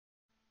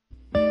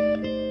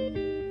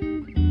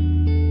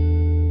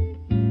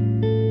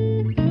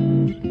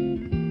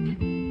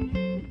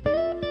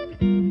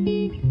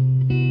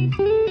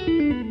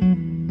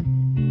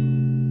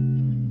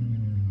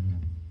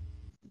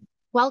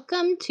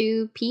Welcome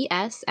to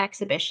PS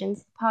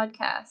Exhibitions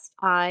podcast.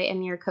 I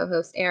am your co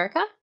host,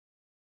 Erica.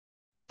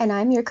 And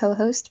I'm your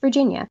co-host,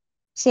 Virginia.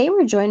 Today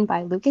we're joined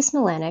by Lucas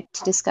Milanek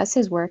to discuss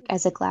his work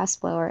as a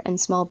glassblower and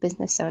small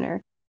business owner.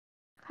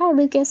 Hi,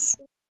 Lucas.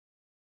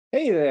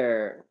 Hey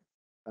there.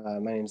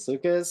 My name's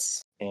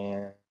Lucas,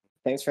 and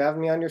thanks for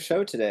having me on your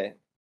show today.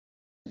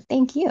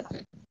 Thank you.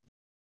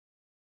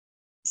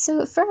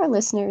 So, for our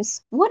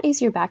listeners, what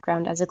is your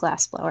background as a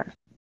glassblower?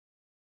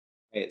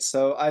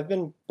 So I've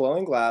been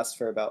blowing glass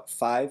for about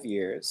 5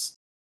 years,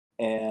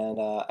 and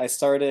I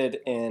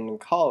started in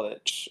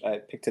college. I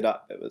picked it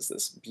up. It was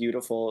this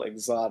beautiful,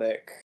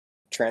 exotic,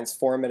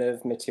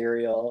 transformative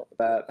material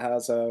that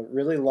has a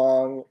really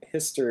long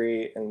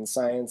history in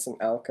science and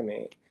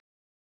alchemy.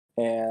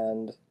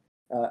 And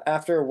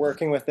after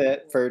working with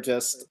it for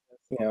just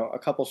a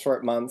couple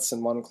short months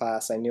in one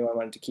class, I knew I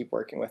wanted to keep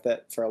working with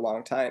it for a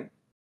long time.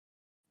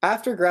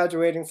 After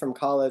graduating from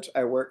college,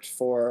 I worked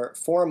for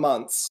 4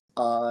 months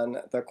on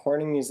the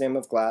Corning Museum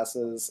of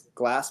Glass's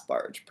Glass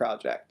Barge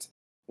project,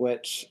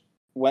 which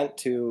went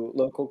to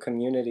local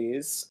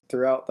communities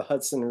throughout the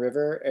Hudson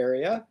River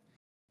area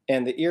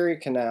and the Erie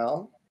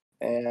Canal,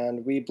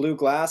 and we blew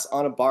glass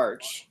on a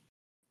barge.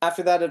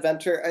 After that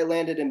adventure, I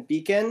landed in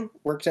Beacon,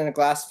 worked in a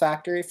glass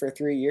factory for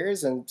 3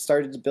 years, and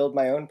started to build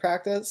my own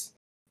practice.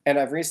 And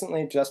I've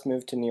recently just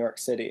moved to New York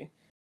City.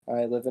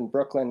 I live in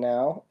Brooklyn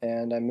now,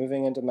 and I'm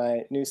moving into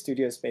my new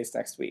studio space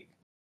next week.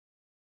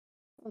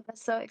 Well,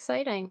 that's so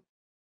exciting.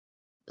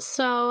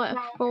 So,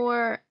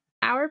 for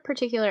our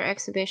particular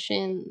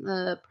exhibition,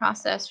 the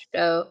process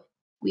show,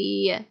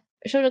 we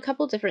showed a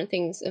couple different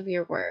things of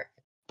your work.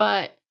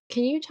 But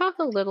can you talk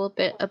a little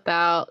bit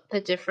about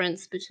the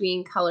difference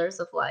between Colors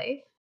of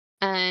Life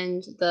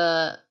and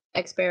the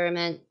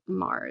experiment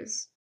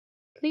Mars,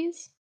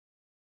 please?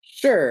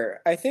 Sure,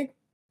 I think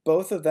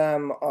both of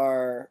them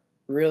are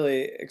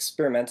really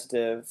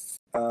experimentative.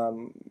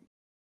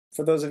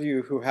 For those of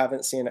you who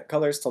haven't seen it,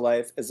 Colors to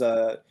Life is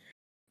about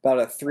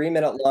a 3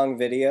 minute long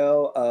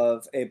video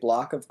of a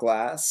block of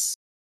glass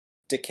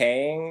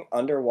decaying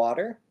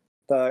underwater.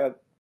 The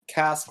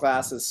cast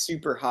glass is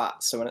super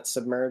hot, so when it's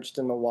submerged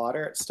in the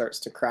water, it starts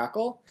to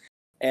crackle.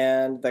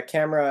 And the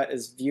camera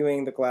is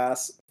viewing the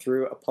glass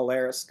through a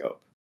polariscope,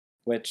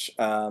 which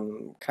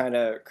kind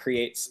of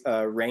creates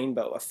a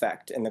rainbow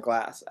effect in the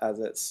glass as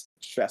it's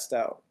stressed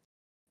out.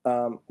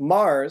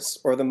 MARS,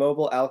 or the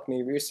Mobile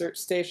Alchemy Research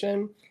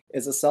Station,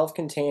 is a self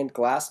contained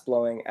glass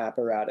blowing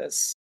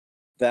apparatus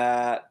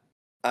that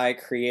I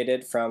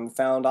created from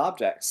found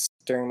objects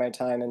during my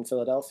time in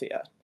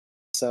Philadelphia.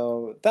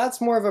 So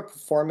that's more of a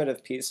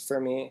performative piece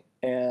for me,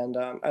 and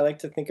I like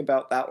to think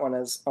about that one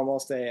as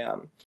almost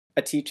a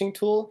teaching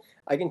tool.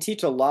 I can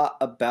teach a lot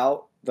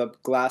about the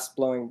glass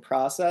blowing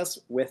process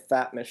with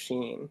that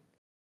machine.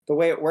 The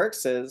way it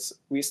works is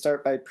we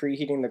start by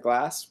preheating the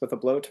glass with a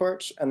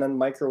blowtorch and then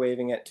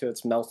microwaving it to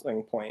its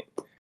melting point.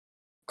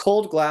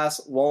 Cold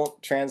glass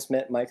won't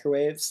transmit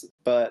microwaves,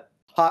 but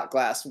hot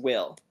glass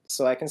will.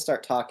 So I can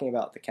start talking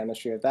about the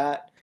chemistry of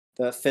that,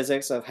 the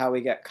physics of how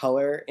we get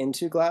color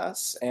into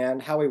glass,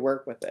 and how we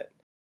work with it.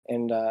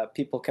 And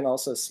people can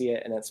also see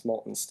it in its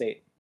molten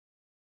state.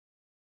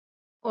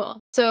 Cool.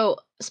 So,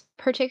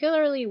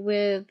 particularly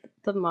with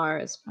the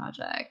Mars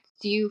project,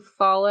 do you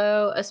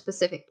follow a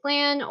specific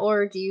plan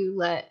or do you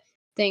let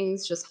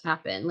things just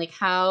happen? Like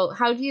how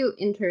do you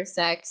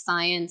intersect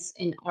science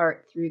and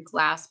art through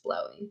glass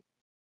blowing?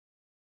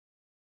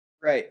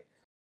 Right.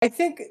 I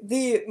think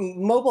the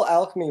Mobile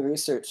Alchemy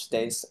Research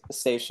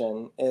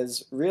Station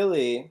is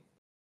really,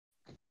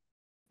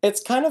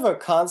 it's kind of a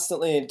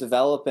constantly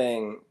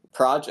developing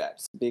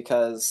project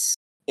because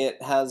it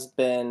has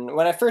been,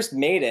 when I first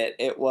made it,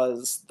 it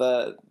was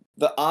the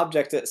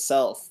object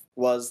itself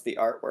was the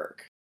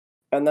artwork.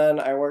 And then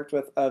I worked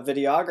with a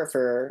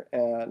videographer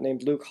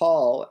named Luke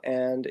Hall,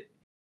 and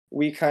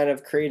we kind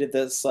of created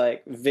this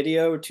like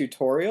video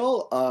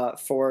tutorial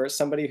for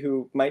somebody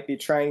who might be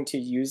trying to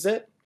use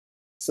it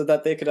so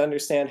that they could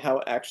understand how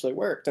it actually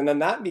worked. And then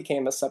that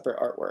became a separate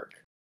artwork.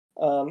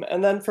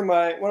 And then for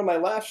my one of my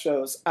last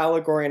shows,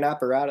 Allegory and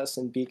Apparatus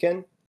in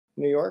Beacon,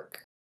 New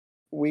York,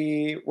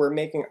 we were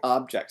making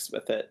objects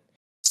with it.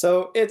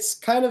 So it's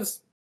kind of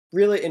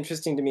really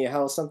interesting to me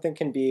how something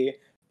can be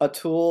a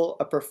tool,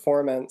 a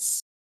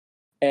performance,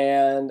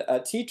 and a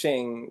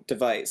teaching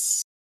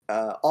device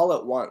all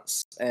at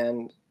once.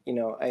 And,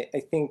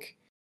 I think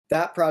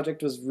that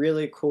project was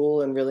really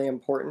cool and really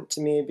important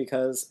to me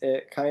because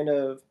it kind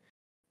of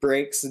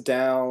breaks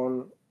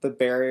down the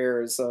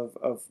barriers of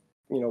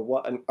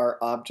what an art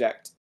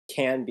object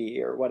can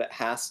be or what it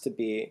has to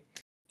be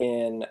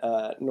in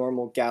a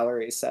normal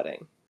gallery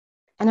setting.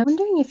 And I'm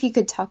wondering if you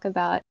could talk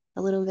about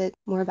a little bit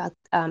more about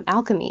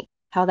alchemy,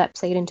 how that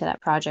played into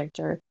that project,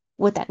 or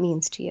what that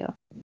means to you.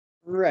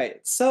 Right.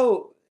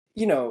 So,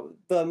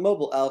 the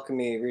Mobile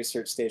Alchemy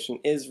Research Station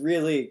is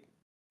really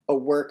a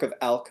work of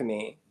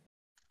alchemy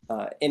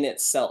in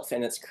itself,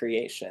 in its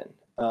creation.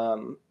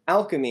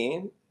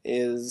 Alchemy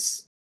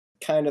is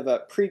kind of a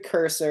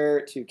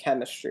precursor to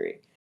chemistry.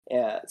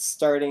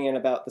 starting in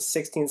about the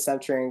 16th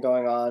century and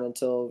going on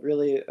until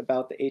really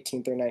about the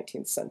 18th or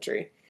 19th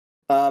century.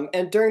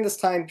 And during this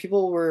time,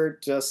 people were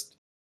just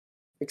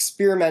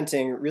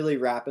experimenting really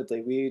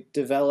rapidly. We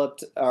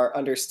developed our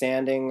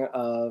understanding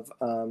of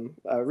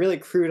a really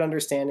crude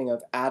understanding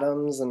of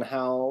atoms and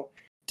how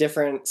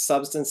different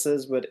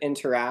substances would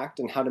interact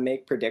and how to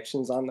make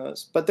predictions on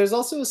those. But there's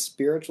also a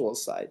spiritual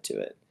side to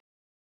it.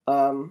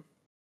 Um,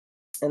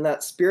 and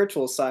that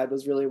spiritual side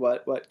was really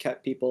what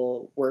kept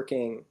people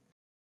working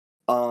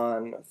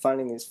on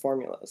finding these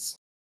formulas.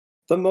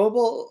 The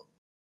mobile,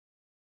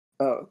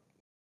 oh,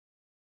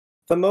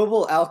 the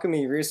Mobile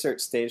Alchemy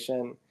Research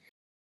Station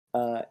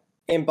uh,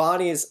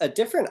 embodies a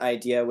different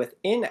idea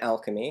within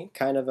alchemy,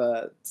 kind of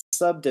a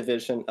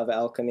subdivision of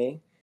alchemy,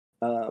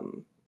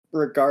 um,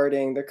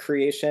 regarding the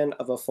creation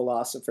of a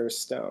philosopher's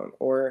stone,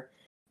 or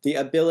the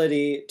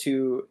ability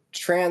to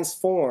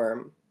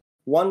transform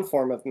one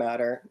form of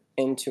matter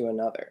into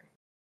another.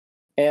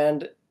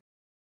 And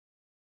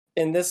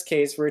in this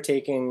case, we're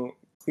taking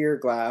clear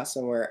glass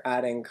and we're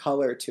adding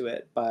color to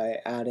it by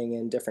adding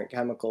in different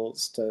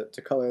chemicals to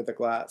color the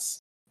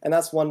glass. And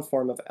that's one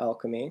form of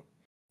alchemy.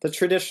 The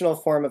traditional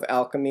form of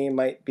alchemy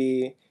might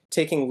be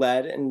taking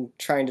lead and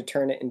trying to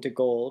turn it into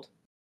gold.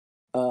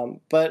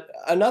 But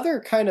another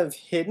kind of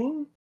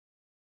hidden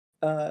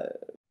uh,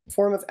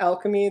 form of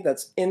alchemy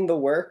that's in the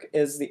work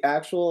is the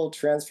actual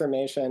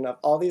transformation of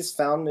all these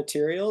found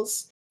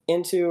materials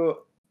into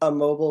a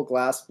mobile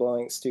glass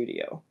blowing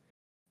studio.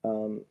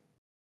 Um,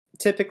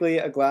 Typically,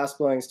 a glass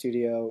blowing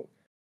studio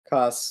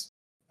costs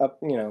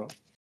up,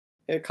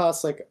 it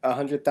costs like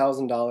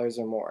 $100,000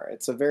 or more.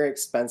 It's a very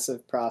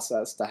expensive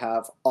process to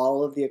have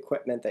all of the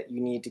equipment that you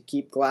need to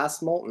keep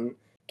glass molten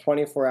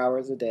 24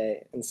 hours a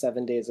day and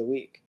 7 days a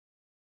week.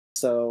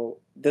 So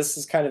this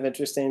is kind of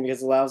interesting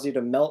because it allows you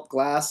to melt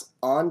glass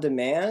on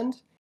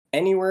demand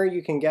anywhere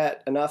you can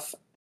get enough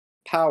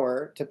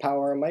power to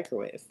power a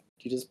microwave.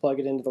 You just plug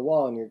it into the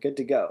wall and you're good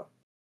to go.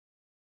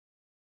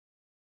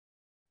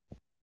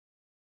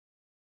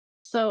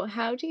 So,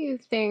 how do you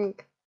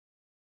think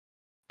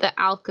the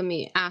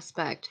alchemy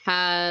aspect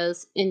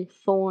has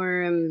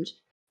informed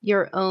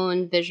your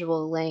own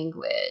visual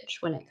language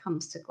when it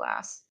comes to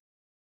glass?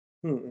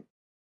 Hmm.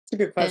 It's a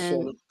good And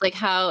question. like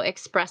how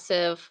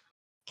expressive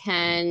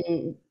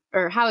can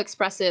or how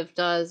expressive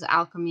does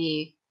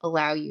alchemy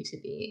allow you to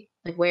be?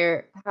 Like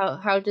where how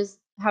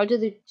do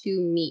the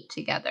two meet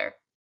together?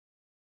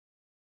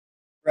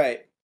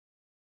 Right.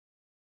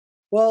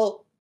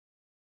 Well,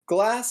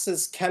 glass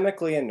is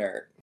chemically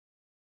inert,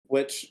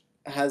 which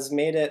has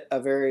made it a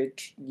very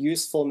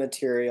useful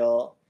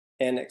material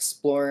in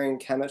exploring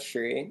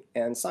chemistry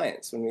and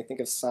science. When we think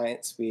of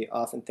science, we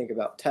often think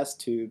about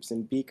test tubes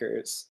and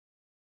beakers.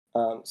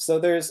 So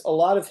there's a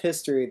lot of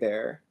history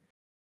there.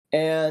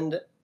 And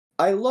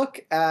I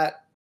look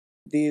at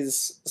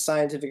these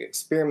scientific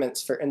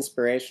experiments for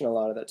inspiration a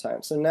lot of the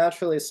time. So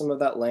naturally, some of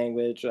that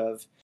language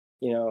of,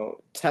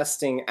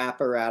 testing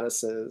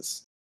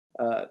apparatuses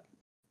uh,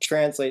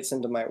 translates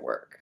into my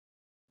work.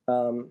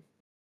 Um,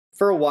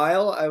 for a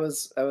while, I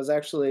was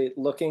actually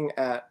looking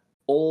at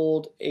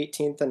old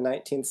 18th and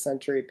 19th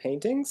century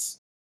paintings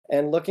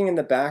and looking in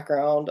the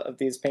background of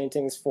these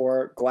paintings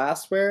for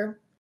glassware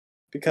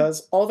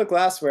because all the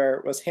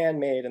glassware was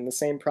handmade in the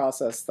same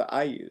process that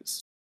I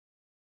use.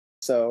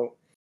 So,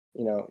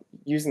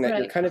 using that, you're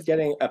Right. kind of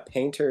getting a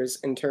painter's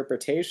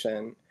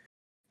interpretation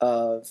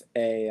of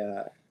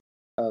a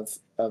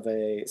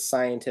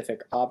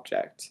scientific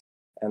object,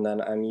 and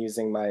then I'm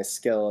using my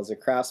skill as a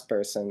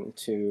craftsperson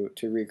to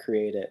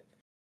recreate it.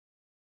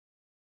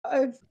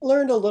 I've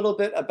learned a little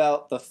bit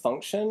about the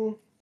function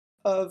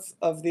of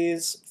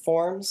these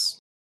forms,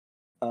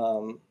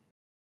 um,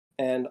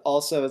 and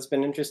also it's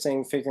been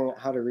interesting figuring out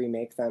how to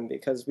remake them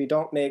because we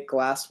don't make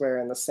glassware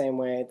in the same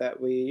way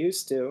that we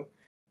used to.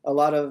 A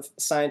lot of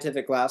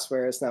scientific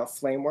glassware is now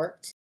flame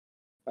worked,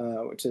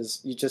 which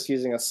is you just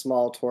using a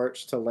small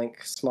torch to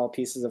link small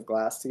pieces of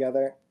glass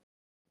together.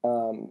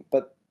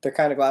 But the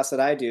kind of glass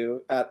that I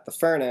do at the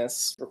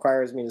furnace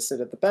requires me to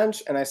sit at the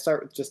bench, and I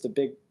start with just a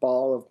big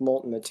ball of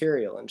molten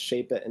material and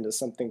shape it into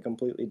something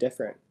completely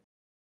different.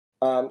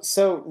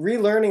 So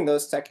relearning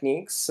those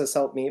techniques has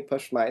helped me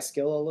push my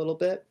skill a little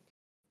bit.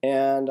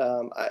 And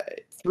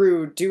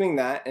through doing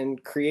that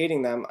and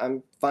creating them,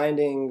 I'm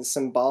finding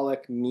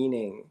symbolic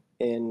meaning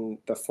in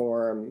the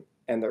form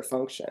and their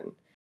function.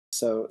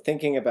 So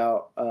thinking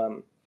about,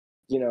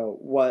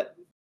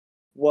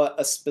 what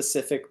a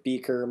specific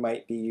beaker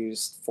might be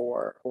used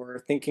for,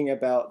 or thinking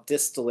about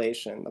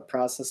distillation, the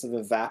process of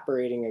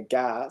evaporating a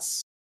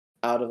gas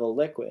out of a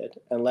liquid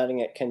and letting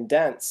it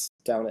condense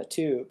down a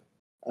tube.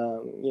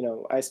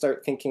 I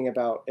start thinking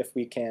about if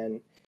we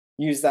can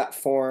use that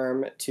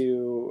form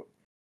to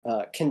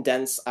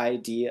condense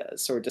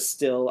ideas or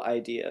distill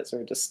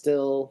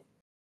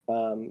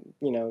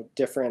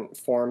different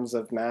forms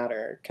of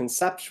matter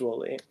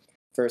conceptually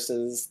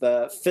versus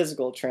the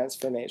physical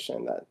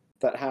transformation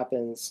that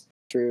happens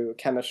through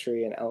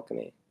chemistry and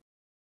alchemy.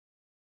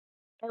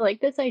 I like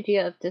this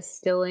idea of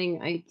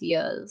distilling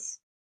ideas.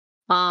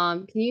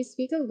 Can you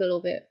speak a little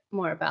bit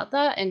more about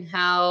that and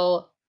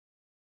how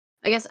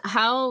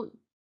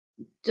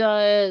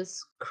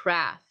does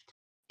craft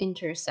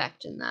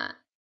intersect in that?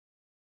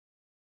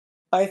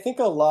 I think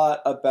a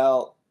lot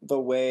about the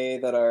way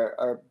that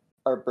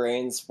our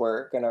brains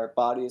work and our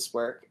bodies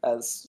work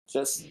as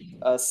just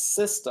a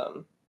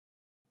system.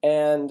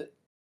 And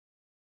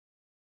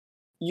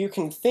you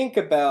can think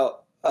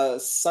about a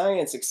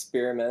science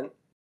experiment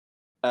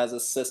as a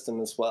system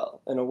as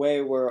well. In a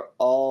way, we're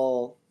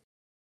all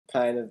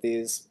kind of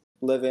these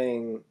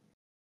living,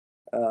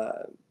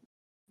 uh,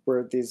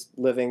 we're these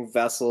living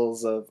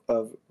vessels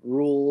of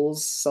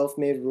rules,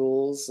 self-made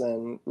rules,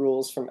 and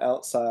rules from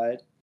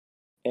outside.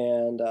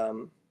 And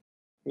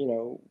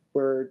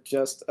we're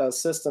just a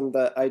system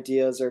that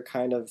ideas are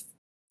kind of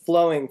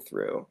flowing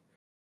through.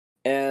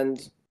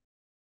 And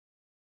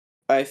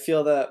I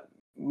feel that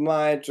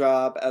my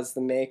job as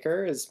the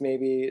maker is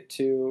maybe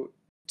to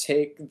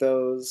take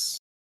those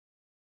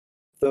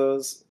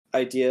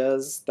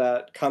ideas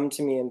that come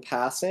to me in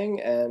passing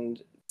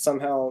and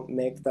somehow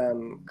make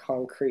them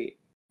concrete,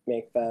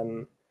 make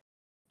them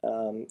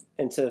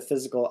into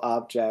physical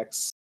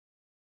objects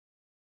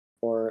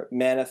or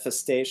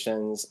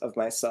manifestations of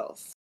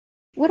myself.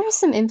 What are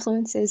some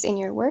influences in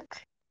your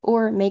work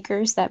or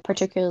makers that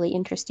particularly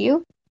interest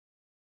you?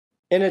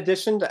 In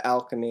addition to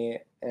alchemy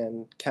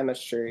and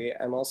chemistry,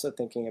 I'm also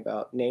thinking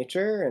about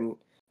nature and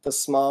the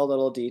small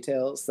little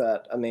details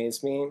that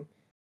amaze me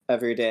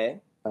every day.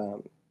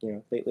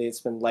 Lately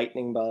it's been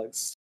lightning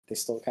bugs. They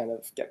still kind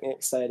of get me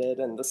excited,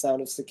 and the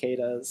sound of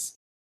cicadas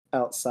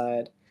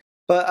outside.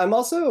 But I'm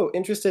also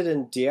interested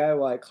in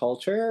DIY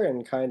culture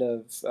and kind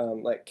of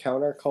like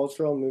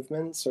countercultural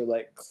movements or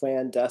like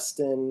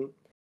clandestine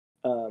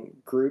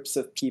groups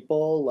of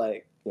people,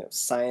 like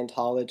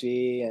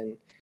Scientology and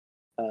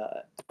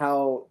uh,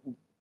 how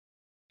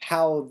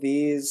how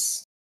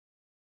these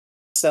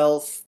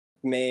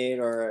self-made,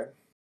 or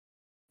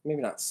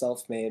maybe not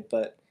self-made,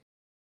 but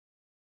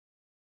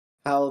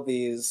how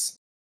these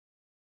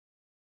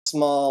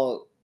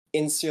small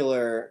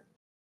insular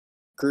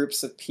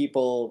groups of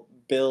people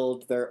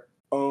build their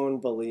own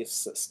belief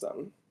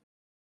system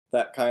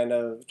that kind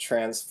of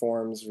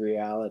transforms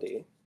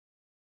reality.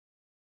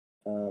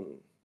 Um,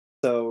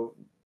 so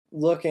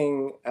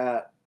looking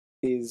at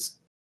these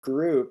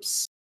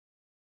groups,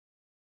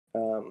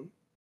 um,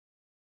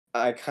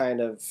 I kind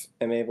of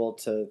am able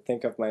to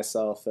think of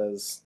myself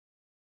as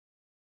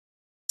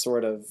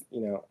sort of,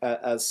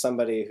 as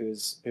somebody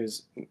who's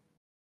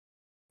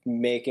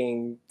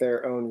making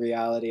their own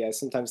reality. I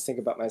sometimes think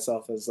about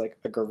myself as like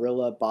a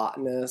guerrilla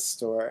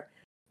botanist or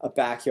a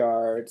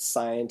backyard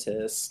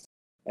scientist,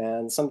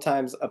 and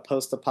sometimes a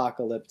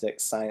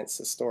post-apocalyptic science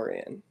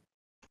historian.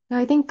 Now,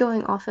 I think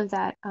going off of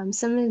that,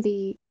 some of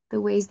the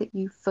ways that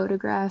you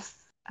photograph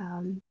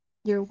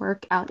your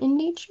work out in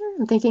nature,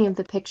 I'm thinking of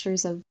the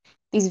pictures of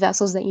these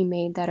vessels that you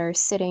made that are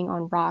sitting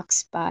on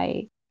rocks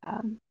by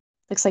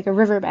looks like a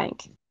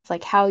riverbank. It's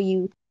like how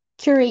you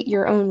curate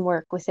your own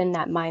work within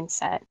that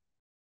mindset.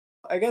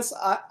 I guess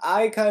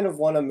I kind of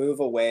want to move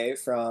away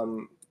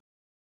from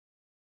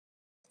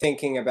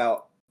thinking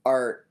about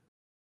art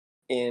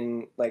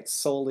in like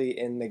solely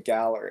in the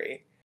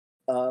gallery.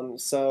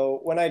 So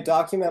when I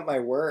document my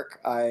work,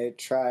 I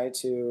try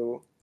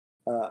to,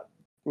 uh,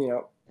 you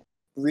know,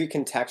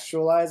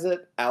 recontextualize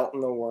it out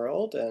in the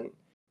world, and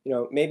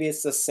maybe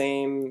it's the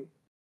same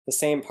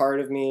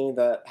part of me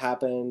that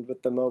happened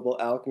with the Mobile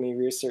Alchemy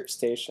Research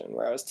Station,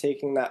 where I was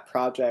taking that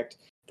project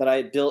that I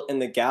had built in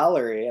the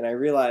gallery, and I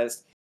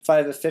realized if I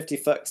have a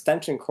 50-foot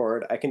extension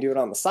cord, I can do it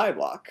on the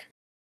sidewalk.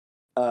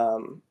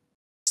 Um,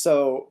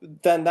 so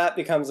then that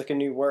becomes like a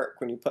new work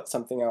when you put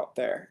something out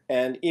there.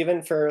 And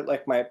even for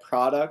like my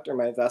product or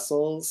my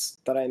vessels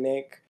that I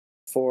make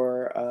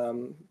for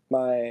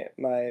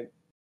my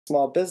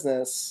small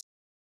business,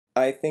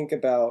 I think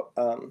about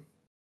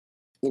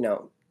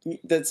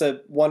that's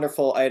a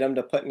wonderful item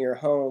to put in your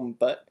home,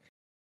 but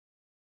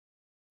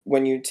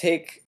when you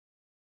take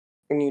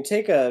when you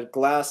take a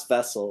glass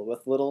vessel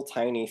with little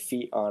tiny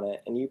feet on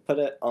it and you put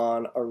it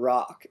on a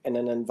rock in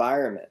an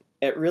environment,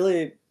 it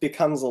really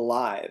becomes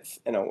alive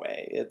in a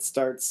way. It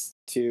starts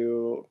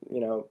to,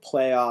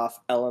 play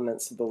off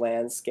elements of the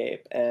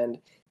landscape and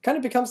kind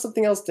of becomes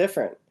something else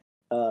different.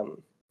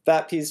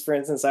 That piece, for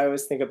instance, I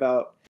always think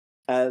about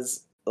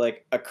as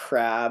like a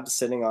crab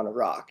sitting on a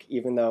rock,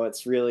 even though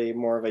it's really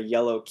more of a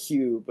yellow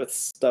cube with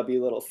stubby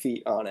little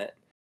feet on it.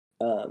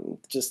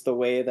 Just the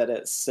way that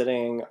it's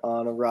sitting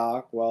on a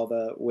rock while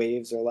the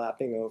waves are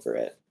lapping over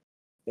it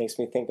makes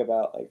me think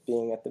about like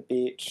being at the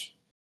beach.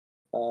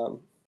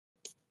 Um,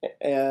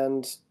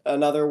 and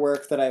another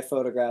work that I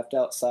photographed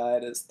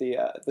outside is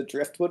the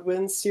Driftwood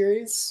Winds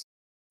series,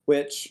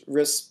 which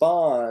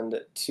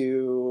respond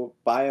to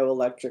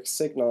bioelectric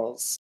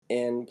signals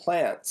in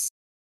plants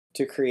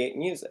to create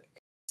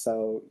music.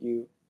 So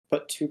you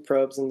put two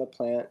probes in the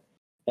plant,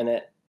 and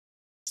it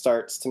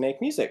starts to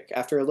make music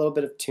after a little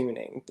bit of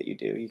tuning that you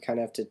do. You kind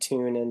of have to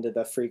tune into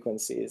the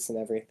frequencies and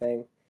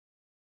everything.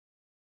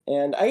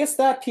 And I guess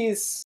that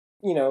piece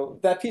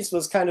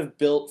was kind of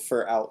built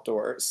for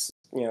outdoors.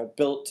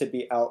 built to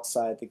be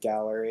outside the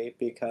gallery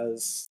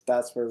because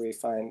that's where we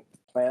find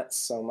plants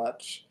so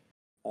much.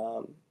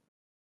 Um,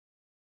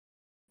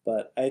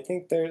 but I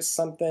think there's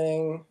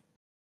something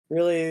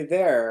really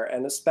there,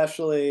 and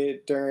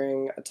especially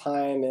during a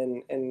time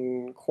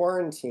in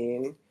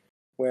quarantine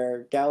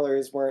where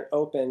galleries weren't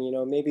open,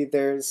 maybe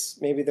there's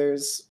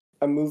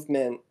a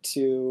movement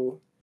to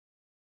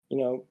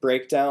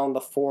break down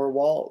the four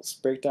walls,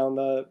 break down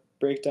the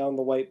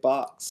white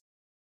box.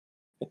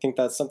 I think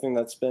that's something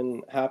that's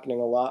been happening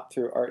a lot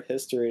through art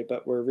history,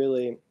 but we're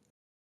really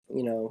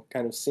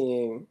kind of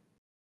seeing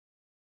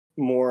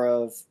more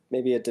of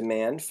maybe a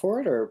demand for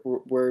it, or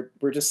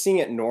we're just seeing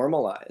it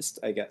normalized.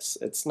 I guess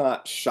it's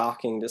not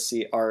shocking to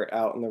see art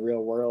out in the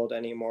real world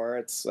anymore.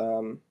 It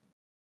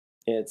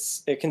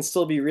can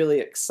still be really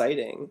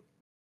exciting,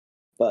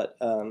 but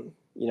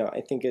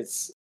I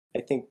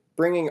think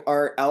bringing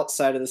art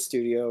outside of the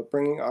studio,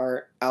 bringing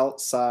art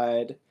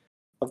outside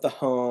of the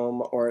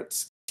home or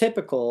its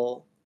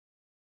typical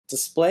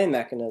display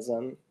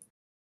mechanism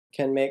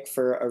can make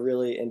for a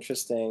really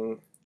interesting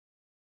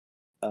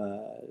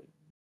uh,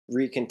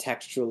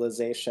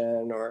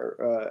 recontextualization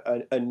or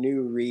a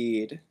new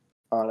read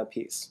on a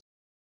piece.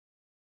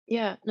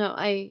 Yeah, no,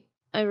 I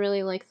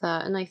really like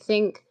that, and I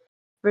think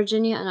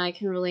Virginia and I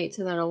can relate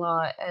to that a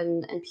lot,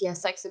 and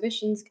PS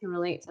exhibitions can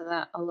relate to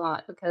that a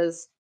lot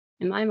because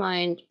in my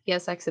mind,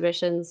 PS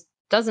exhibitions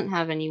doesn't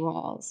have any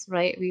walls,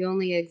 right? We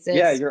only Yeah,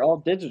 exist. you're all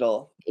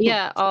digital.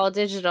 Yeah, all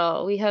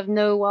digital. We have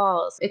no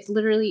walls. It's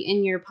literally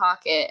in your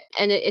pocket,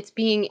 and it's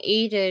being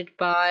aided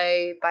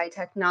by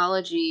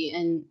technology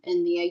and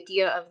the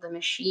idea of the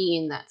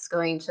machine that's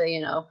going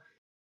to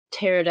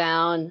tear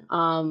down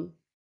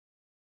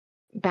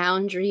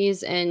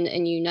boundaries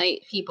and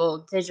unite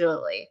people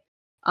digitally.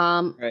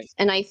 Right.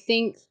 And I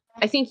think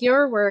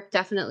your work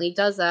definitely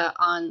does that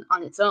on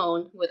its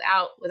own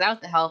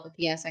without the help of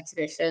PS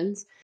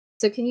exhibitions.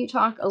 So can you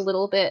talk a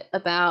little bit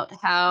about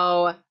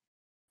how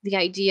the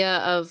idea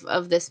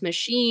of this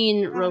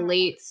machine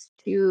relates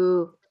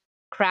to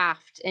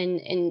craft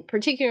and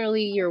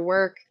particularly your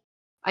work,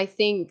 I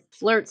think,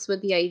 flirts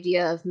with the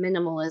idea of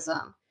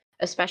minimalism,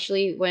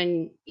 especially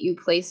when you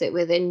place it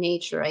within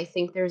nature. I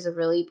think there's a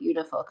really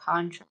beautiful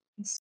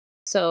contrast.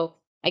 So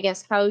I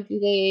guess how do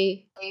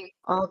they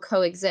all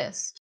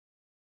coexist?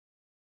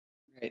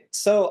 Right.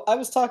 So I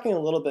was talking a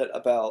little bit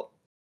about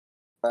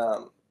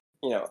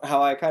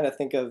how I kind of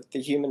think of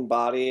the human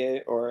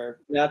body or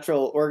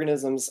natural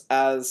organisms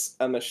as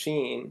a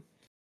machine,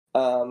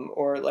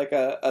 or like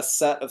a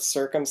set of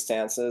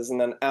circumstances,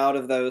 and then out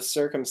of those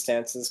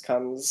circumstances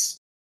comes,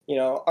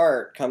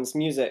 art, comes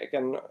music,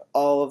 and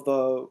all of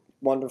the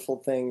wonderful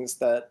things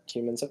that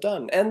humans have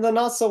done, and the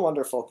not so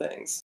wonderful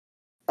things.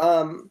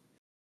 Um,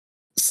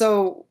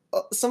 so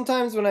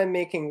sometimes when I'm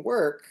making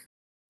work,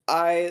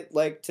 I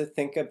like to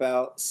think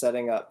about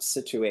setting up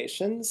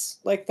situations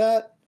like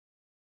that,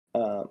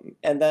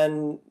 and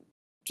then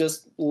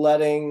just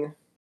letting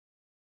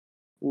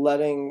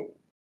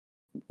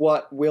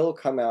what will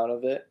come out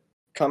of it.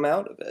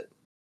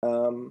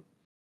 Um,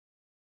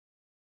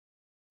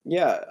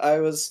 yeah, I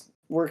was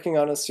working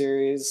on a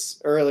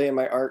series early in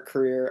my art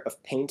career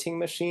of painting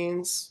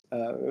machines.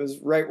 It was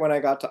right when I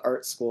got to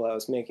art school. I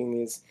was making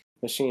these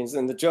machines,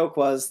 and the joke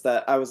was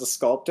that I was a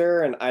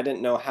sculptor and I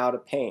didn't know how to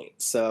paint.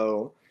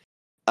 So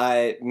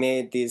I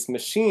made these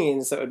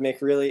machines that would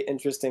make really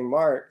interesting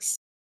marks.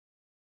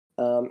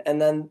 And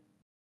then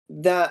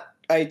that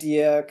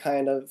idea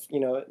kind of,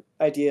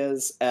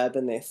 ideas ebb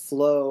and they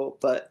flow.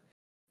 But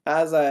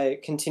as I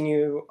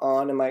continue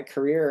on in my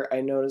career,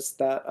 I noticed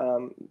that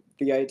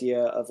the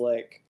idea of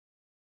like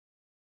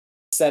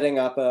setting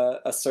up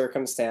a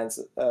circumstance,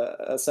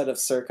 a set of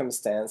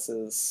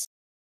circumstances,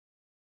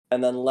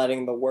 and then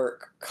letting the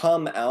work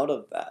come out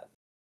of that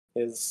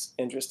is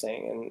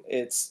interesting, and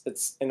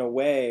it's in a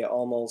way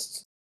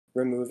almost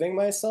removing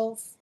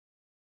myself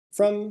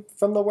from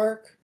the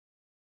work.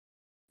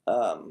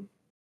 Um,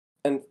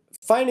 and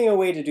finding a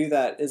way to do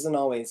that isn't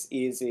always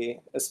easy,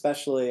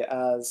 especially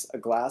as a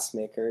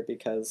glassmaker,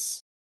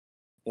 because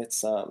it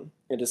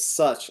is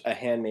such a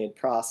handmade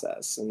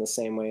process in the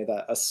same way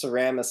that a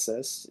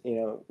ceramicist,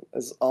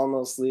 is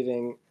almost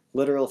leaving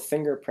literal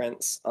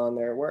fingerprints on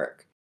their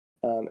work.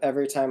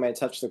 Every time I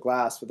touch the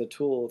glass with a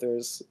tool,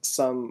 there's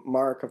some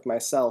mark of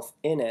myself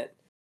in it.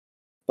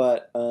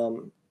 But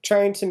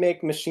trying to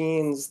make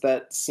machines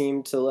that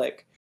seem to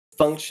like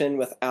function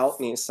without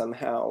me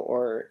somehow,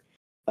 or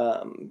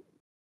um,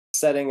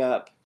 setting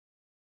up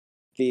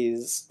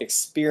these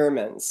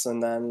experiments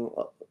and then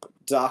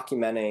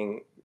documenting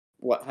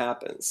what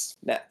happens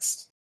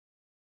next.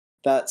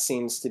 That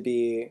seems to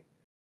be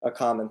a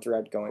common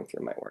thread going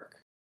through my work.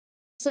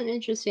 It's an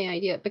interesting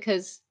idea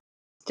because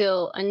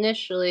still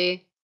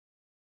initially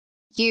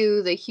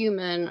you, the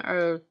human,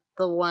 are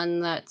the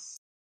one that's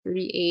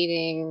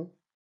creating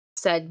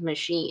said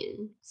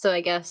machine. So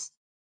I guess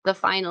the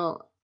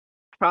final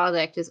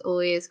product is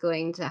always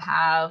going to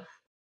have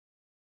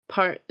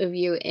part of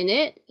you in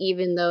it,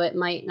 even though it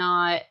might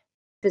not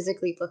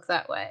physically look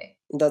that way.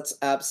 That's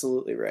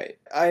absolutely right.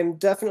 I'm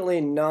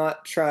definitely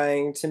not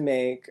trying to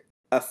make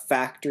a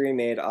factory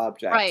made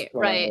object Right,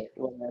 right.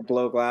 when I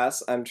blow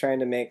glass. I'm trying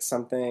to make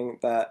something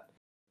that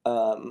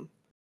um,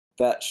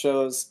 that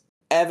shows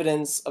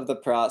evidence of the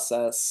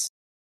process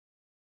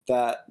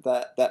that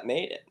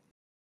made it.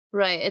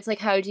 Right, it's like,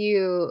 how do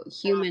you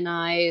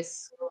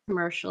humanize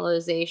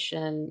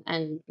commercialization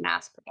and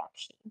mass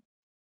production?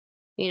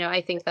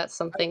 I think that's I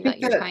something think that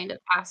you're that kind of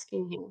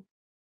asking him.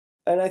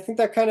 and I think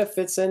that kind of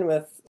fits in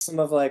with some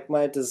of like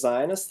my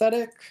design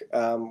aesthetic.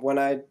 When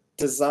I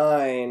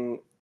design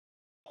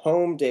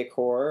home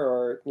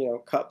decor or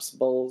cups,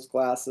 bowls,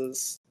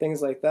 glasses,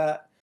 things like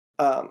that,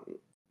 um,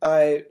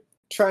 I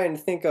try and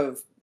think of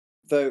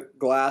the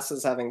glass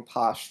as having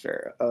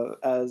posture,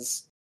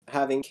 as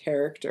having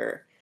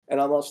character, and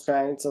almost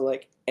trying to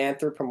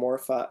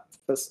anthropomorphize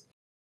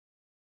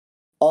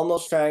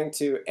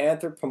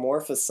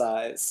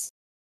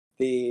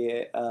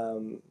the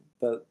um,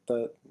 the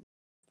the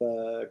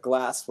the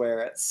glassware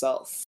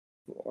itself,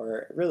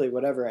 or really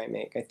whatever I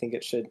make. I think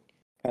it should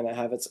kind of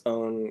have its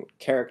own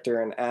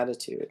character and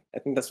attitude. I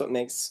think that's what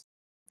makes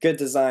good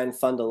design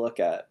fun to look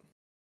at.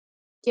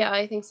 Yeah,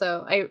 I think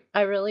so.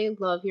 I really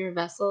love your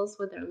vessels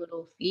with their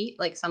little feet.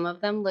 Like, some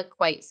of them look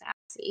quite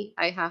sassy,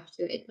 I have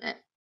to admit.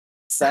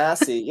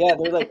 Sassy, yeah,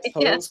 their like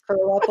Yeah. toes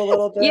curl up a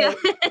little Yeah.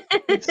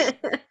 bit.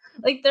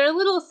 Like, they're a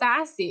little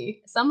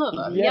sassy, some of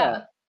them.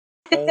 Yeah,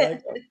 Yeah. I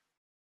like them.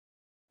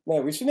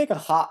 Man, we should make a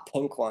hot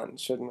pink one,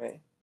 shouldn't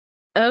we?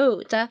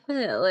 Oh,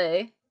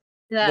 definitely.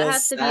 That The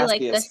has to be, like,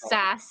 the sassiest one.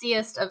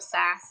 sassiest of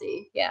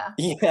sassy, yeah.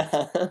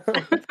 Yeah,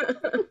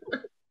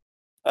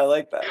 I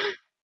like that.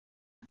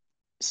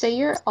 So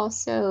you're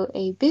also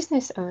a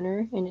business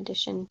owner in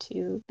addition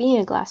to being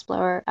a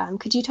glassblower.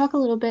 Could you talk a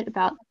little bit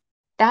about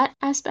that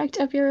aspect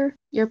of your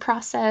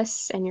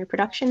process and your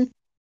production?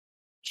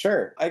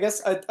 Sure. I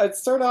guess I'd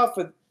start off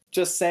with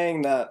just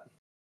saying that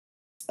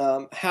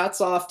hats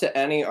off to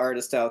any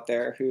artist out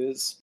there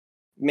who's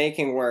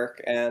making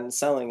work and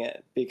selling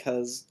it,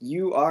 because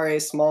you are a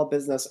small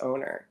business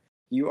owner.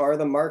 You are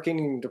the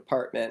marketing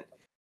department.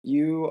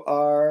 You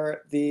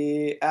are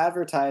the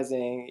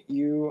advertising.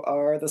 You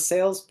are the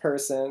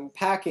salesperson,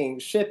 packing,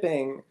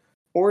 shipping,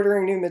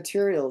 ordering new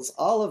materials,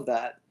 all of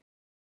that.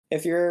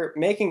 If you're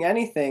making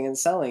anything and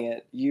selling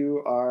it,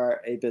 you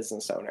are a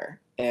business owner.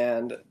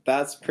 And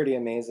that's pretty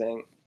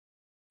amazing,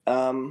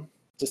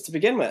 just to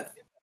begin with.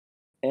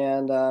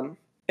 And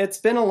it's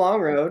been a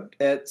long road.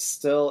 It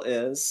still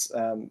is.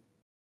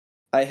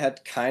 I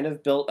had kind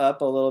of built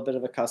up a little bit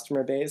of a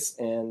customer base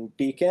in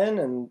Beacon,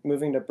 and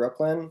moving to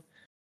Brooklyn,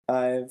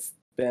 I've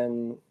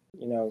been,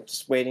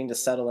 just waiting to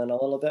settle in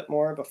a little bit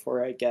more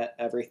before I get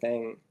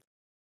everything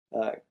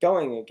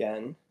going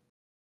again.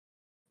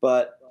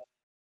 But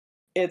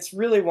it's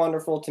really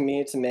wonderful to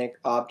me to make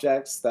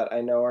objects that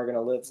I know are going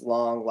to live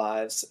long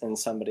lives in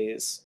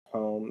somebody's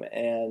home.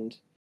 And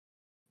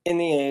in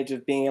the age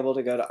of being able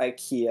to go to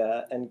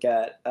IKEA and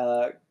get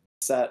a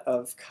set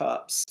of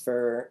cups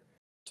for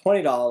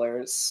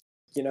 $20,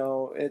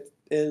 it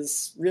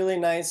is really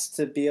nice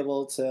to be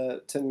able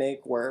to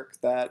make work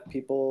that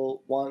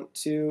people want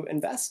to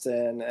invest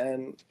in.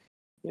 And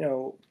you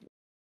know,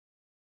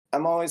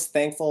 I'm always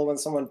thankful when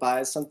someone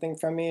buys something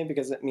from me,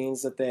 because it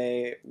means that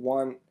they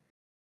want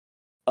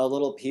a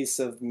little piece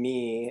of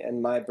me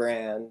and my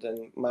brand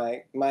and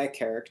my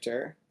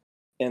character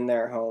in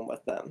their home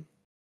with them.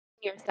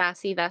 Your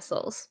sassy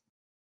vessels.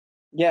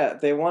 Yeah,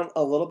 they want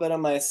a little bit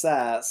of my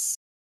sass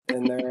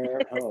in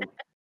their home.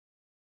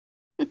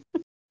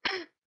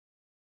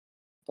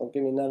 Don't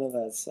give me none of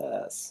that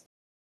sass.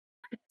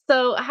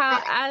 So,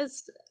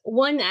 as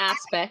one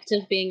aspect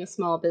of being a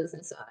small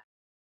business owner,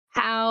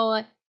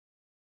 how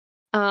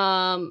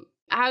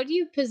how do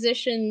you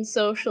position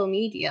social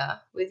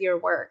media with your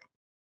work?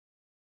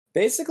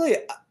 Basically,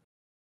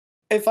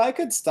 if I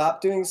could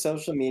stop doing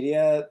social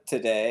media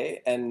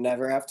today and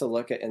never have to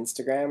look at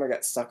Instagram or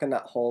get stuck in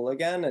that hole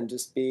again, and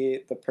just be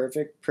the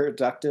perfect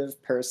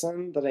productive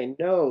person that I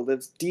know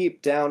lives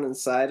deep down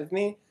inside of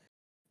me,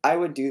 I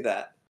would do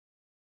that.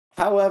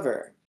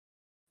 However,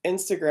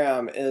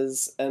 Instagram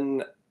is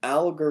an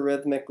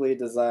algorithmically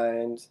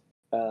designed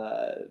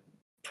uh,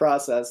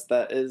 process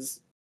that is,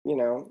 you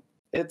know,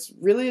 it's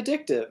really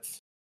addictive.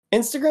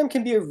 Instagram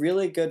can be a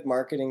really good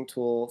marketing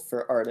tool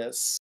for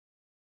artists,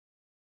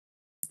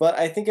 but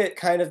I think it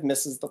kind of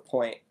misses the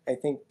point. I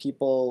think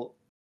people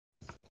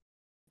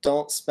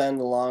don't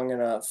spend long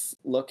enough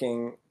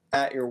looking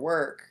at your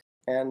work,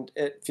 and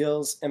it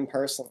feels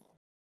impersonal.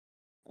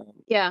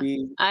 Yeah,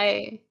 We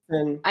I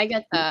can, I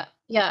get that.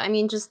 Yeah, I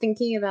mean, just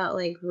thinking about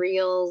like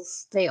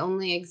reels, they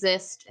only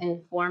exist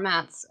in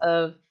formats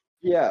of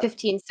yeah,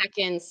 15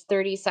 seconds,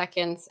 30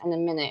 seconds, and a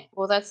minute.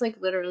 Well, that's like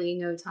literally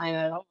no time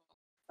at all.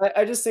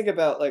 I just think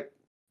about like,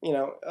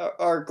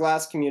 our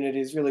glass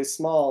community is really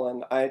small,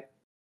 and I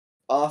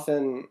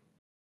often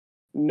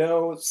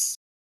know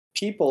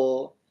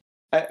people.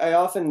 I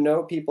often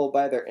know people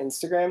by their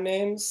Instagram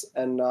names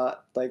and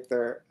not like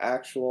their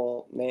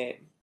actual name.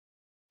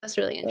 That's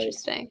really Like,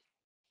 interesting.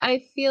 I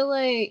feel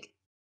like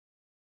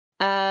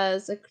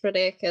as a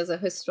critic, as a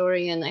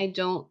historian, I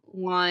don't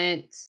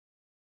want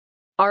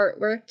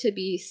artwork to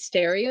be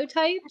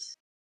stereotyped,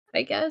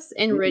 I guess,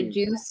 and Mm,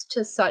 reduced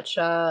to such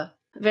a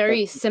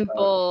very that's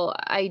simple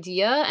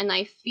idea. And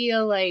I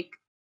feel like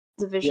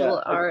the yeah,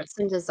 visual arts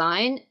and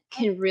design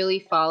can really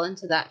fall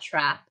into that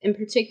trap, and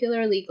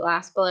particularly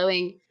glass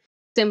blowing,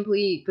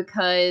 simply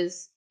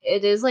because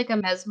it is like a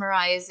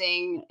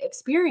mesmerizing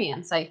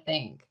experience, I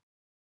think.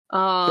 can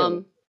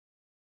Um,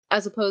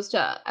 as opposed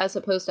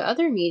to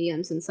other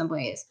mediums in some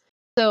ways.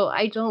 So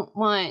I don't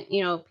want,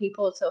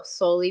 people to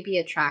solely be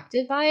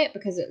attracted by it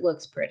because it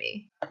looks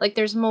pretty. Like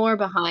there's more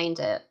behind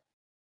it.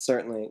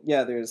 certainly.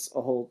 Yeah, there's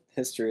a whole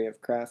history of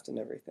craft and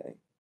everything.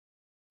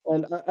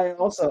 And I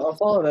also I'll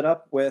follow that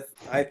up with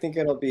I think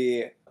it'll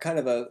be kind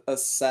of a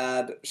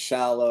sad,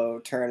 shallow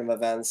turn of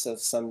events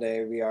if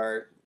someday we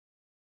are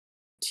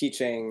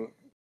teaching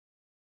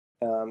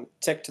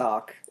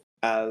TikTok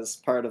as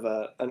part of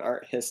an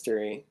art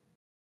history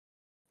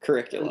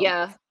curriculum.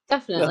 Yeah,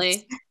 That's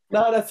definitely.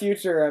 not a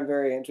future I'm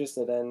very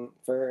interested in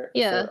for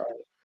Yeah.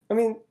 art. I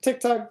mean,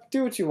 TikTok,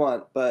 do what you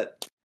want,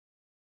 but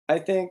I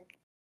think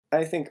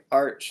I think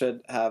art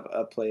should have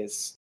a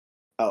place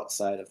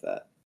outside of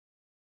that.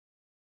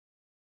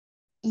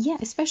 Yeah,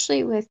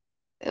 especially with,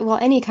 well,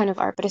 any kind of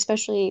art, but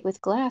especially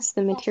with glass,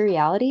 the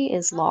materiality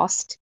is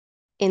lost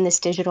in this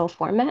digital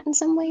format in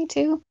some way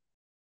too.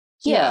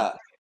 Yeah.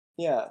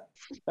 Yeah,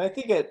 yeah. I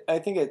think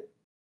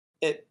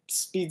it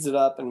speeds it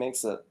up and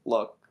makes it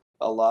look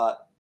a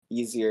lot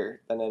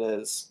easier than it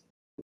is.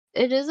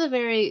 It is a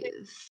very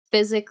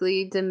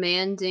physically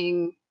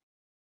demanding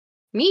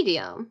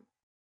medium.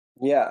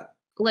 Yeah.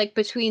 Like,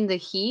 between the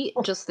heat,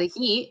 just the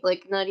heat,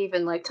 like, not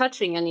even, like,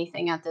 touching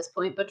anything at this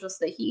point, but just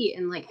the heat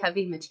and, like,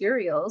 heavy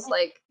materials,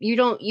 like,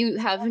 you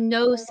have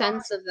no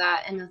sense of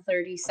that in a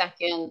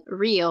 30-second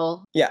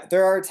reel. Yeah,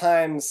 there are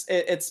times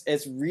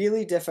it's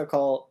really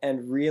difficult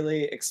and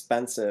really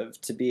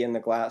expensive to be in the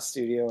glass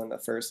studio in the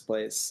first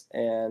place,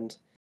 and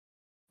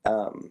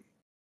um,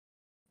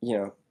 you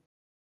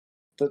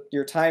know,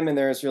 your time in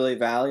there is really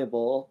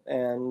valuable,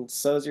 and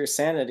so is your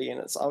sanity, and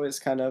it's always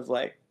kind of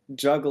like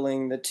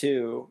juggling the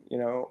two. You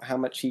know, how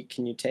much heat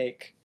can you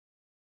take?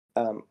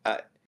 Um,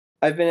 I,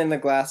 I've been in the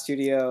glass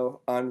studio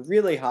on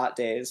really hot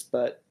days,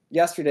 but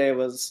yesterday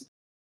was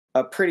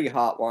a pretty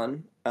hot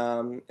one.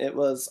 It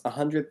was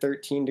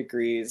 113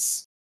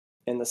 degrees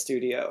in the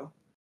studio,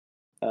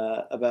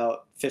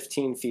 about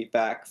 15 feet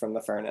back from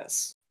the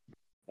furnace.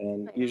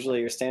 And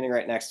usually you're standing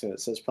right next to it,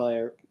 so it's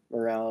probably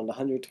around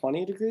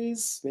 120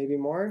 degrees, maybe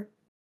more.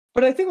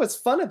 But I think what's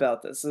fun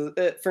about this is,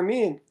 for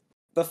me,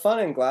 the fun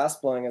in glass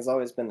blowing has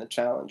always been the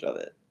challenge of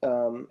it,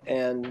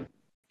 and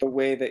the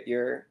way that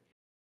you're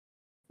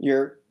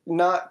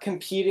not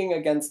competing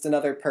against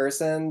another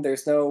person.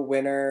 There's no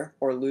winner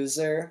or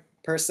loser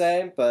per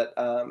se, but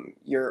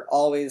you're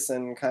always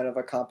in kind of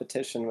a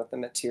competition with the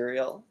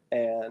material,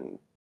 and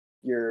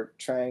you're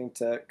trying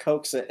to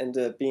coax it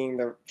into being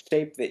the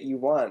shape that you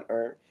want,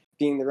 or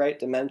being the right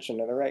dimension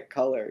or the right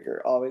color.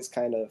 You're always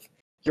kind of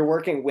you're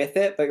working with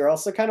it, but you're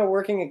also kind of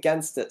working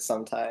against it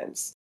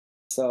sometimes.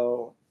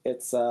 So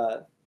it's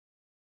a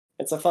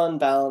fun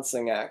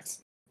balancing act,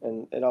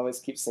 and it always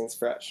keeps things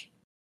fresh.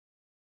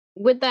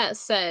 With that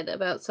said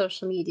about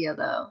social media,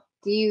 though,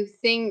 do you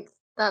think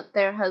that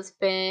there has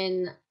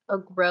been a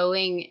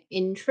growing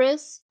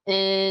interest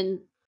in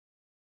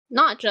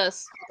not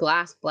just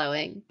glass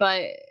blowing,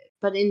 but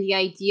in the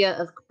idea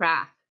of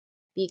craft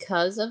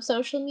because of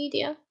social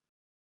media?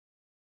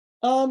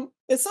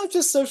 It's not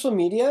just social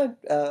media.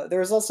 There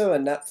was also a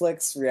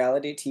Netflix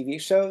reality TV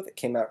show that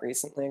came out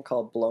recently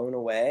called Blown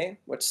Away,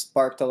 which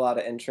sparked a lot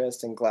of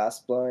interest in glass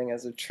blowing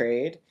as a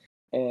trade.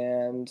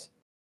 And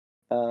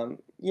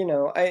you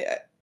know,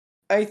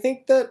 I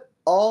think that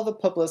all the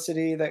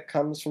publicity that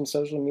comes from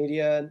social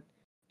media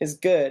is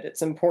good.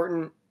 It's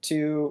important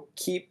to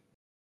keep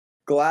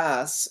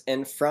glass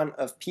in front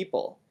of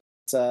people.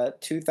 It's a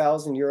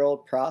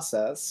 2,000-year-old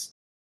process,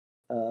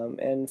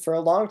 and for a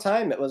long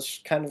time, it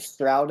was kind of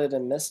shrouded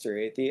in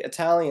mystery. The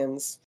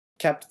Italians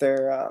kept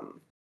their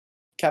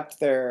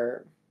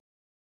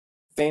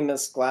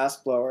famous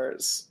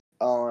glassblowers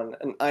on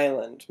an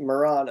island,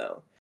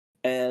 Murano,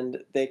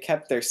 and they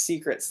kept their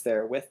secrets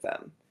there with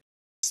them.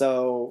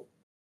 So,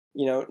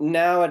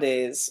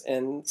 nowadays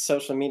in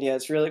social media,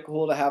 it's really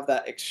cool to have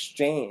that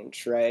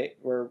exchange, right?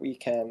 Where we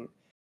can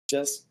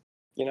just,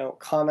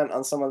 comment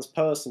on someone's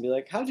post and be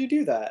like, "How'd you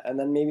do that?" And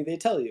then maybe they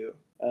tell you.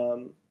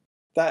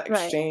 That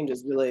Right. exchange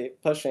is really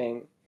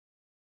pushing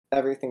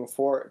everything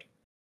forward.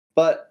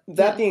 But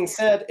that Yeah. being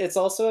said, it's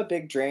also a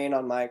big drain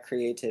on my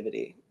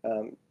creativity,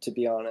 to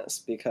be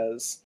honest,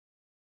 because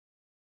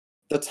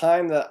the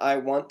time that I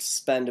want to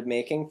spend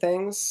making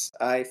things,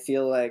 I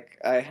feel like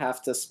I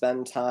have to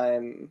spend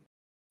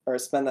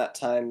that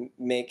time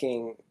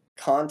making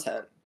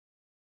content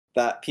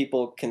that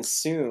people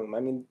consume. I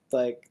mean,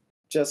 like,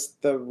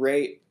 just the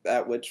rate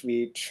at which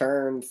we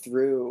churn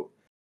through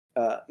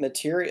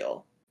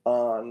material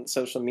on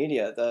social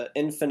media, the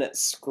infinite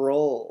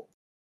scroll.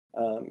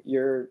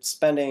 You're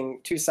spending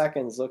 2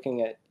 seconds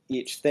looking at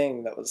each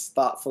thing that was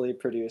thoughtfully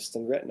produced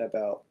and written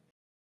about.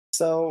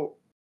 So,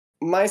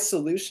 my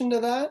solution to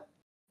that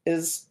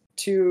is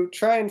to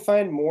try and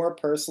find more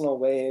personal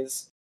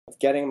ways of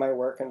getting my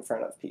work in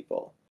front of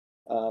people.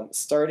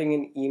 Starting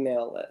an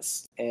email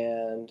list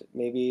and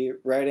maybe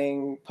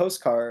writing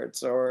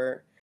postcards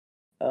or,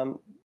 um,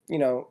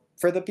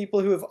 for the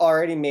people who have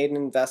already made an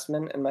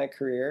investment in my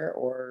career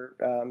or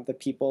the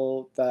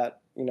people that,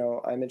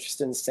 I'm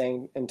interested in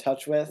staying in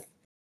touch with,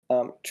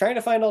 trying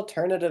to find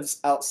alternatives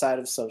outside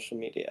of social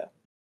media.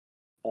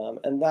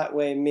 And that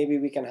way, maybe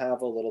we can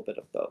have a little bit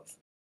of both.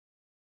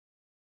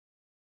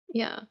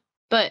 Yeah.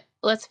 But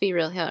let's be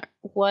real here.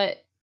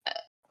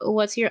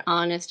 What's your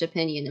honest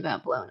opinion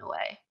about blown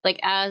away? Like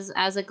as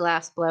a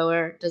glass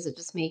blower, does it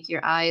just make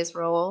your eyes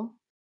roll?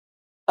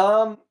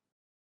 Um,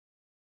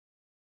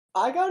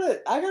 I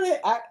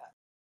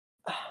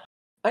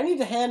need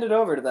to hand it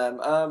over to them.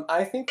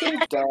 I think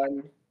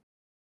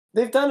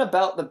they've done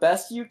about the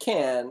best you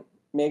can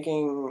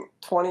making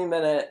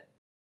 20-minute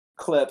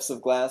clips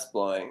of glass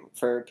blowing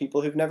for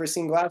people who've never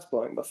seen glass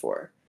blowing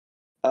before.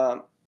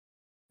 Um,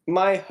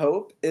 my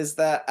hope is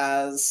that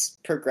as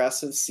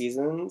progressive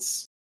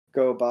seasons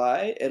go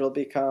by, it'll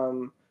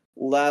become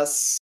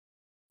less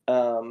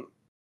um,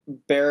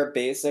 bare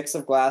basics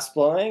of glass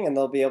blowing, and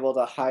they'll be able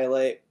to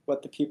highlight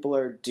what the people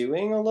are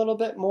doing a little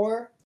bit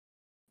more.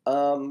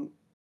 Um,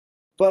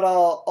 but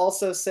I'll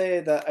also say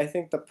that I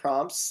think the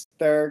prompts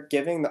they're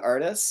giving the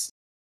artists,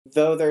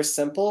 though they're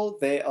simple,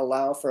 they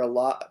allow for a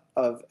lot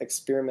of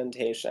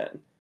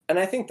experimentation. And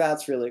I think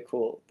that's really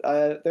cool.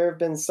 There have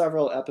been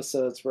several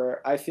episodes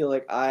where I feel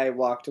like I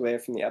walked away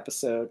from the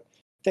episode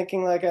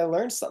thinking like I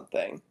learned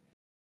something.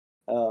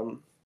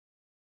 Um,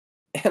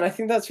 and I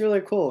think that's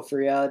really cool for a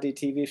reality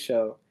TV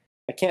show.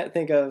 I can't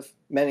think of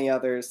many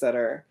others that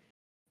are,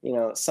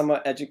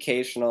 somewhat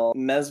educational,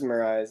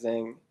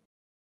 mesmerizing,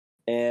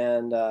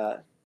 and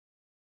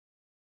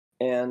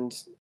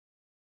and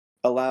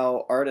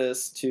allow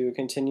artists to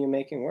continue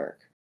making work.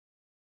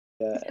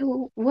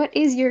 So, what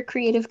is your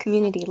creative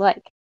community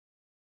like?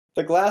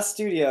 The Glass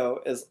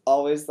Studio is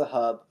always the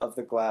hub of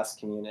the Glass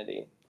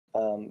community.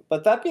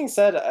 But that being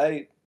said,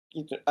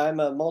 I'm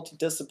a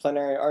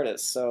multidisciplinary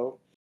artist, so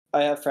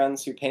I have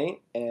friends who paint,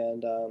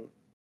 and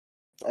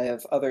I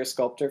have other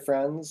sculptor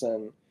friends,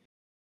 and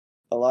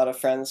a lot of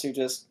friends who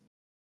just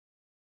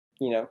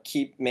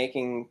keep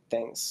making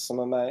things.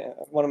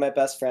 One of my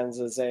best friends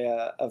is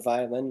a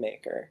violin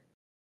maker,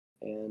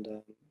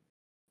 and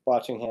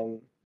watching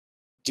him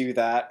do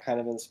that kind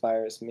of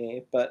inspires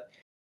me. But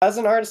as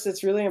an artist,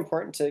 it's really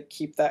important to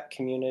keep that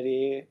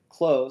community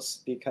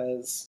close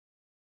because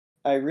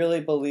I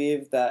really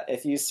believe that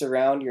if you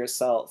surround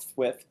yourself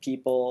with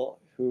people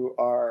who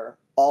are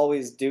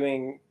always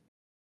doing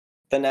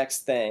the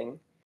next thing,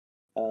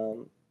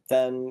 um,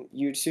 then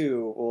you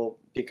too will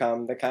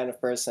become the kind of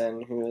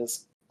person who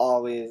is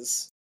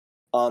always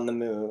on the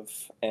move,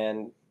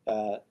 and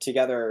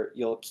together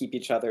you'll keep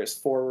each other's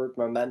forward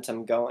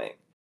momentum going.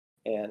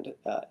 And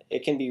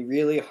it can be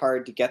really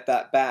hard to get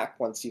that back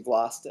once you've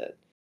lost it.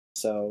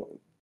 So,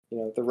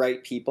 the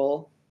right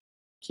people,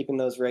 keeping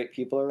those right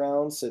people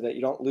around so that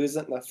you don't lose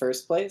it in the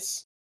first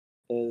place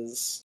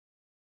is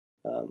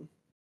um,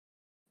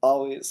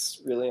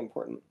 always really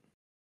important.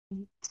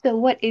 So,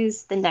 what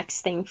is the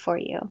next thing for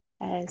you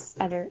as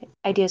other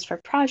ideas for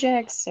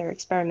projects or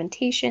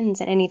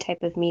experimentations in any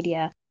type of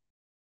media?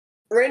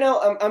 Right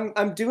now,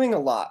 I'm doing a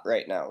lot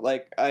right now.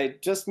 Like I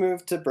just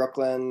moved to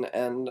Brooklyn,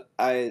 and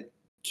I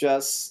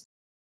just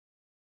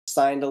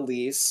signed a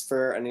lease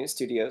for a new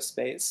studio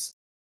space.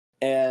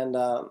 And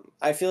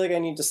I feel like I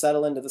need to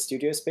settle into the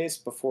studio space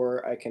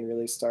before I can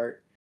really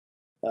start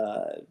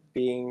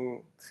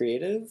being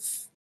creative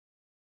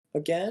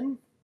again.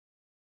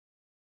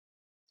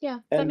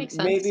 Yeah, that And makes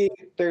sense. maybe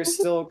there's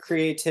still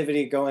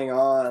creativity going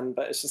on,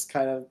 but it's just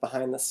kind of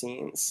behind the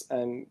scenes.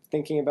 I'm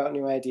thinking about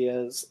new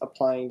ideas,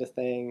 applying to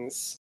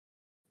things,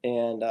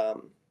 and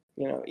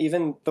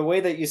even the way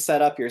that you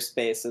set up your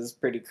space is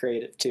pretty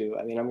creative too.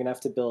 I mean, I'm gonna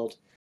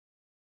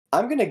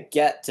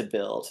get to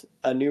build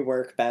a new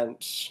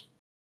workbench,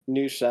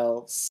 new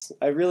shelves.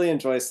 I really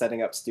enjoy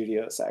setting up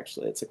studios.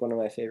 Actually, it's like one of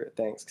my favorite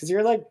things because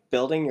you're like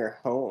building your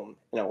home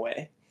in a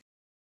way.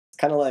 It's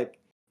kind of like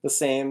the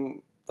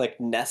same like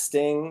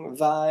nesting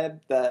vibe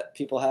that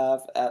people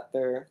have at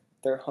their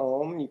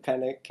home. You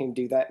kind of can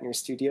do that in your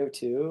studio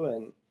too,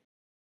 and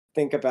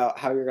think about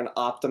how you're going to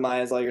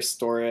optimize all your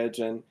storage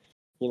and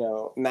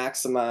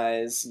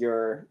maximize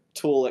your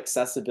tool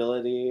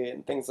accessibility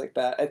and things like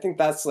that. I think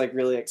that's like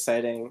really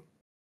exciting.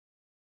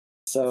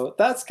 So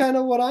that's kind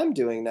of what I'm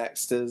doing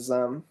next is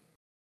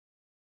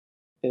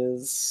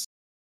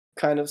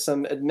kind of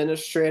some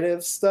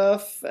administrative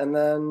stuff and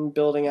then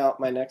building out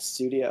my next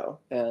studio.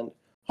 And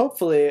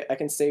hopefully I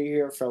can stay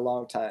here for a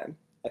long time.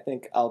 I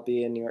think I'll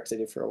be in New York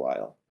City for a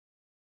while.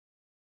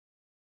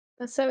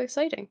 That's so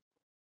exciting.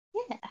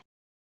 Yeah.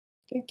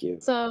 Thank you.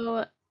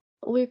 So,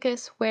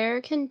 Lucas,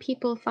 where can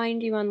people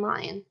find you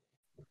online?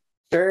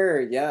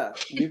 Sure, yeah.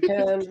 You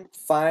can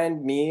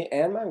find me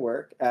and my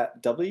work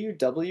at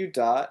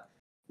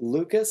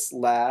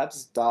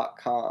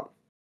www.lucaslabs.com.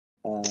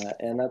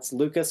 And that's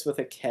Lucas with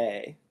a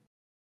K.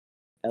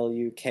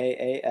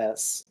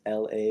 LUKASLABS.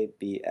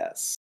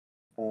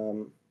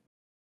 Um,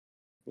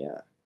 yeah.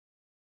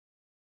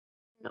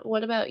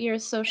 What about your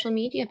social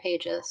media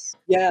pages?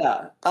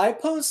 Yeah, I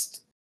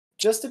post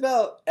just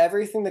about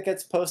everything that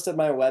gets posted on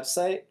my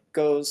website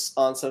goes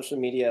on social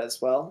media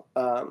as well.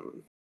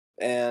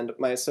 And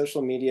my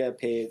social media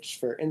page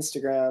for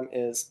Instagram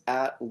is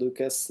at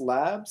Lucas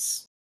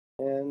Labs.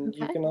 And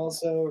you Okay. can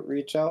also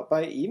reach out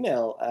by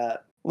email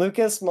at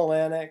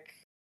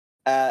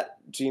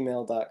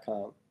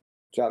lucasmalanik@gmail.com.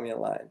 Drop me a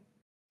line.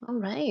 All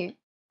right.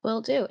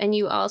 Will do. And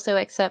you also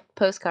accept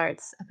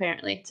postcards,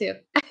 apparently, too.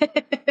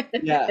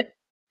 Yeah,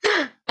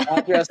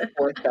 address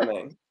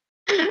forthcoming.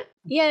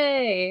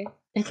 Yay.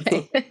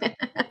 Okay.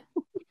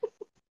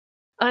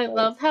 I Nice.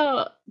 love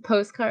how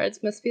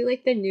postcards must be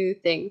like the new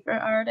thing for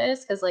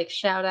artists because like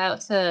shout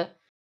out to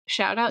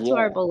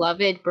our Yeah.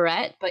 beloved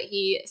Brett, but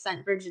he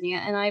sent Virginia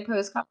and I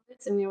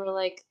postcards and we were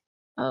like,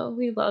 oh,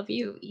 we love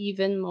you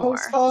even more.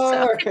 So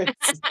Postcards.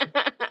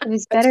 It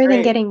was That's better than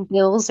great. getting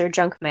bills or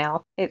junk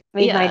mail. It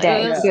made my yeah,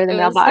 day to Yeah, go to the it was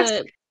mailbox.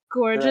 a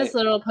gorgeous right.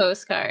 little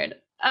postcard.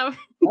 I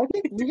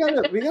think we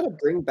gotta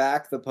bring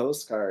back the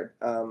postcard.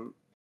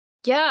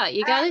 Yeah,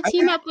 you gotta I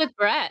team think up with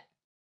Brett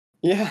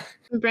yeah,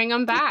 and bring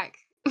them back.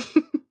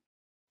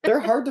 they're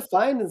hard to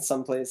find in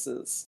some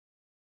places.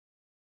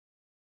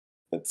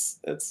 It's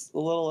a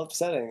little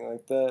upsetting.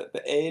 Like the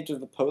age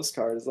of the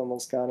postcard has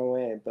almost gone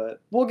away,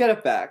 but we'll get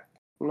it back.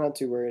 I'm not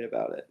too worried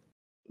about it.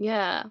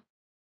 Yeah.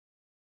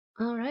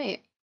 All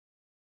right.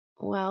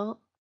 Well,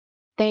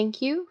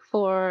 thank you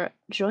for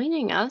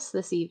joining us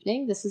this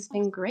evening. This has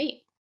been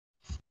great.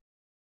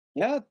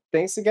 Yeah,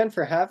 thanks again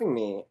for having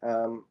me.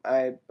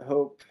 I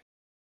hope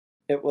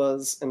it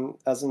was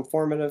as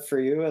informative for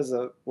you as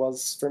it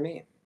was for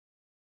me.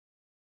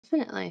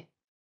 Definitely.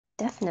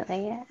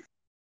 Definitely, yeah.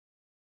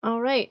 All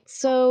right.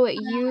 So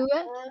you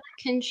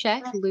can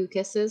check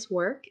Lucas's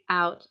work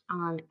out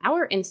on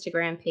our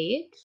Instagram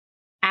page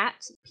at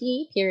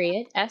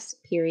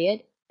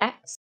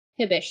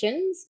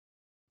P.S.Exhibitions.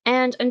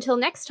 And until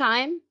next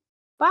time,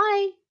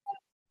 bye.